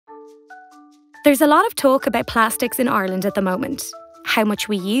There's a lot of talk about plastics in Ireland at the moment. How much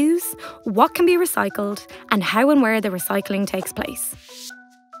we use, what can be recycled, and how and where the recycling takes place.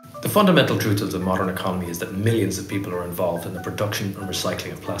 The fundamental truth of the modern economy is that millions of people are involved in the production and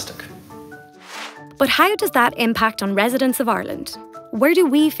recycling of plastic. But how does that impact on residents of Ireland? Where do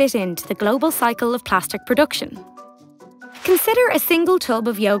we fit into the global cycle of plastic production? Consider a single tub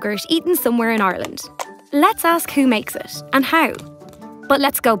of yoghurt eaten somewhere in Ireland. Let's ask who makes it and how. But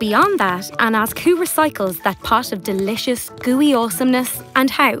let's go beyond that and ask who recycles that pot of delicious, gooey awesomeness and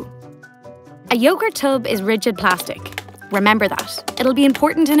how. A yoghurt tub is rigid plastic. Remember that. It'll be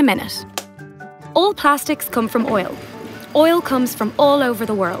important in a minute. All plastics come from oil. Oil comes from all over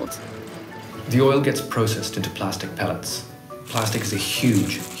the world. The oil gets processed into plastic pellets. Plastic is a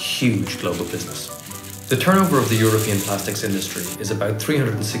huge, huge global business. The turnover of the European plastics industry is about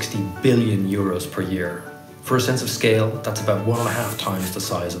 360 billion euros per year. For a sense of scale, that's about 1.5 times the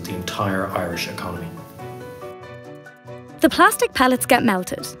size of the entire Irish economy. The plastic pellets get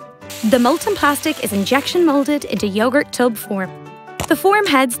melted. The molten plastic is injection moulded into yoghurt tub form. The form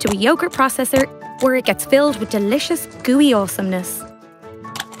heads to a yoghurt processor where it gets filled with delicious, gooey awesomeness.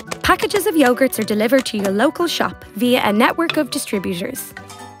 Packages of yoghurts are delivered to your local shop via a network of distributors.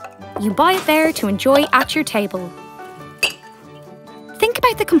 You buy it there to enjoy at your table. Think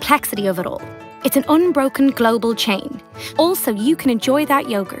about the complexity of it all. It's an unbroken global chain. Also, you can enjoy that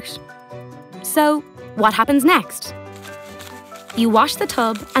yoghurt. So, what happens next? You wash the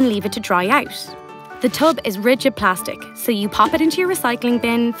tub and leave it to dry out. The tub is rigid plastic, so you pop it into your recycling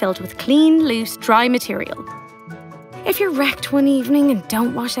bin filled with clean, loose, dry material. If you're wrecked one evening and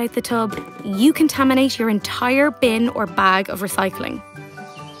don't wash out the tub, you contaminate your entire bin or bag of recycling.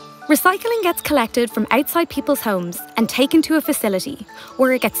 Recycling gets collected from outside people's homes and taken to a facility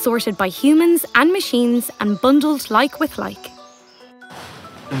where it gets sorted by humans and machines and bundled like with like.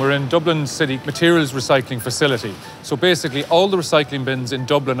 We're in Dublin City Materials Recycling Facility. So basically all the recycling bins in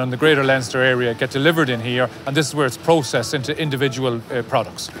Dublin and the Greater Leinster area get delivered in here, and this is where it's processed into individual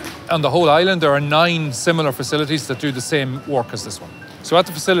products. On the whole island there are 9 similar facilities that do the same work as this one. So at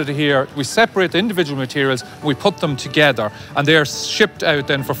the facility here, we separate the individual materials, we put them together, and they are shipped out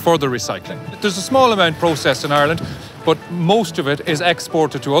then for further recycling. There's a small amount processed in Ireland, but most of it is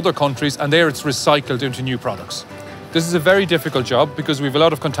exported to other countries, and there it's recycled into new products. This is a very difficult job because we have a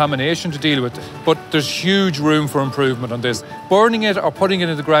lot of contamination to deal with, but there's huge room for improvement on this. Burning it or putting it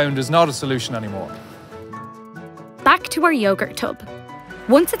in the ground is not a solution anymore. Back to our yoghurt tub.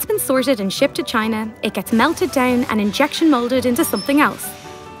 Once it's been sorted and shipped to China, it gets melted down and injection moulded into something else.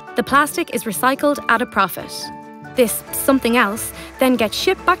 The plastic is recycled at a profit. This something else then gets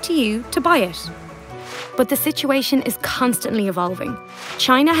shipped back to you to buy it. But the situation is constantly evolving.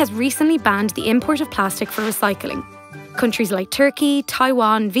 China has recently banned the import of plastic for recycling. Countries like Turkey,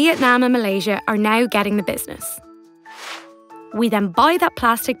 Taiwan, Vietnam and Malaysia are now getting the business. We then buy that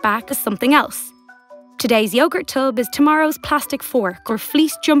plastic back as something else. Today's yoghurt tub is tomorrow's plastic fork or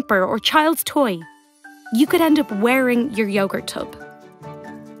fleece jumper or child's toy. You could end up wearing your yoghurt tub.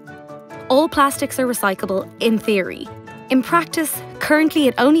 All plastics are recyclable in theory. In practice, currently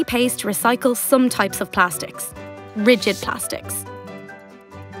it only pays to recycle some types of plastics, rigid plastics.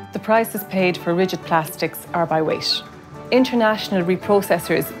 The prices paid for rigid plastics are by weight. International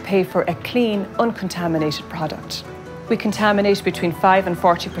reprocessors pay for a clean, uncontaminated product. We contaminate between 5 and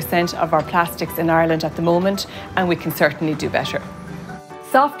 40% of our plastics in Ireland at the moment, and we can certainly do better.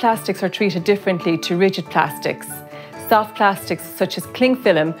 Soft plastics are treated differently to rigid plastics. Soft plastics such as cling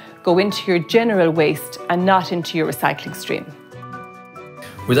film go into your general waste and not into your recycling stream.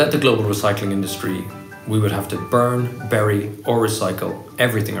 Without the global recycling industry, we would have to burn, bury or recycle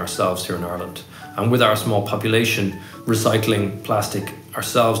everything ourselves here in Ireland. And with our small population, recycling plastic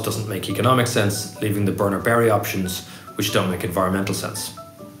ourselves doesn't make economic sense, leaving the burn or bury options which don't make environmental sense.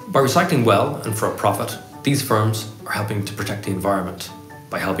 By recycling well and for a profit, these firms are helping to protect the environment.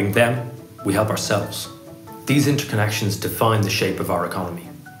 By helping them, we help ourselves. These interconnections define the shape of our economy.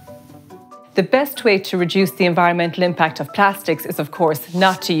 The best way to reduce the environmental impact of plastics is, of course,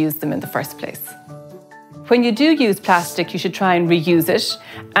 not to use them in the first place. When you do use plastic, you should try and reuse it,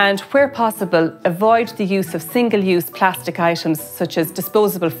 and where possible, avoid the use of single-use plastic items such as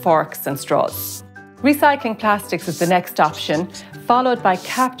disposable forks and straws. Recycling plastics is the next option, followed by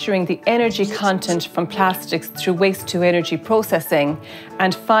capturing the energy content from plastics through waste-to-energy processing.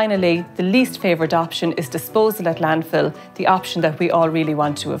 And finally, the least favoured option is disposal at landfill, the option that we all really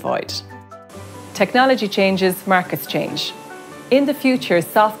want to avoid. Technology changes, markets change. In the future,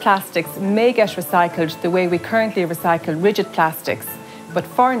 soft plastics may get recycled the way we currently recycle rigid plastics, but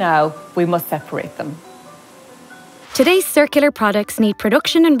for now, we must separate them. Today's circular products need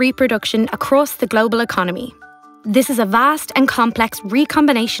production and reproduction across the global economy. This is a vast and complex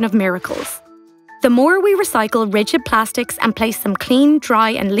recombination of miracles. The more we recycle rigid plastics and place them clean, dry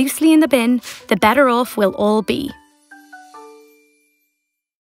and loosely in the bin, the better off we'll all be.